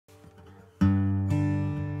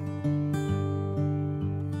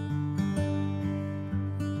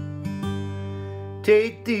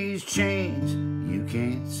Take these chains you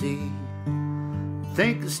can't see.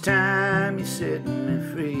 Think it's time you're setting me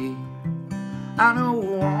free. I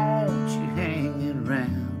don't want you hanging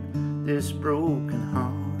around this broken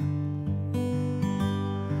heart.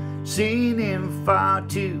 Seen him far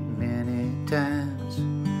too many times,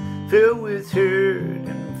 filled with hurt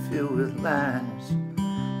and filled with lies.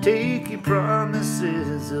 Take your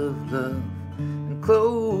promises of love and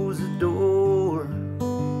close the door.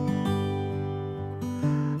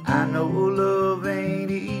 I know love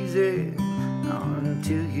ain't easy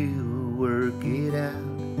until you work it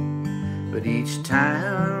out, but each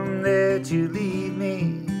time that you leave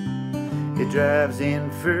me, it drives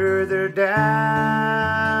in further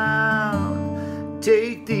down.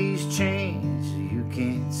 Take these chains you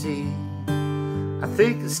can't see. I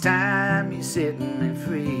think it's time you're setting me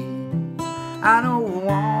free. I don't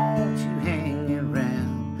want you hanging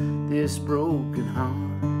around this broken heart.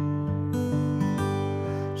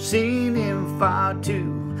 Seen him far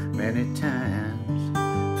too many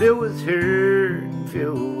times, filled with hurt and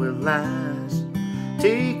filled with lies.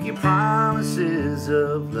 Take your promises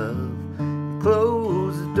of love,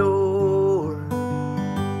 close the door.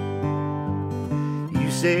 You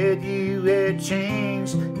said you had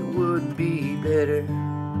changed, it would be better,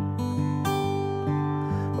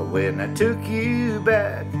 but when I took you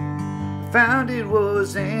back, I found it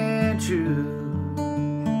wasn't true.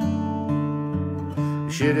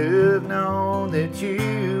 Should have known that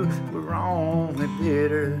you were only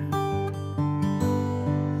bitter.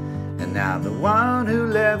 And now the one who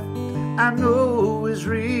left, I know is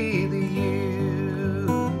really you.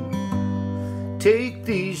 Take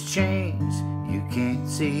these chains you can't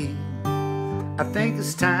see. I think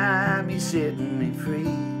it's time you're setting me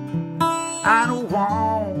free. I don't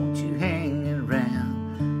want you hanging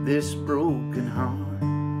around this broken heart.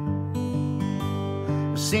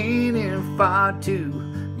 I've seen him far too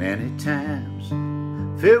many times,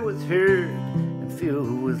 filled with hurt and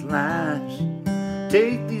filled with lies.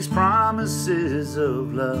 Take these promises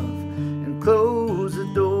of love and close the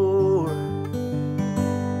door.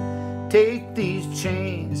 Take these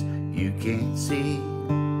chains you can't see.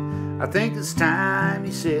 I think it's time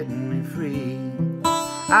you're setting me free.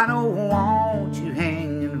 I don't want you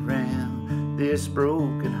hanging around this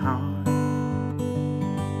broken heart.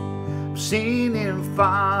 I've seen him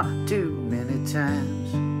far too many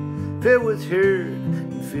times, filled with hurt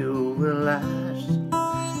and filled with lies.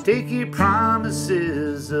 Take your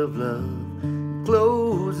promises of love and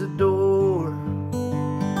close the door.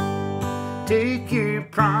 Take your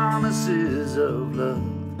promises of love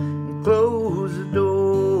and close the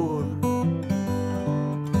door.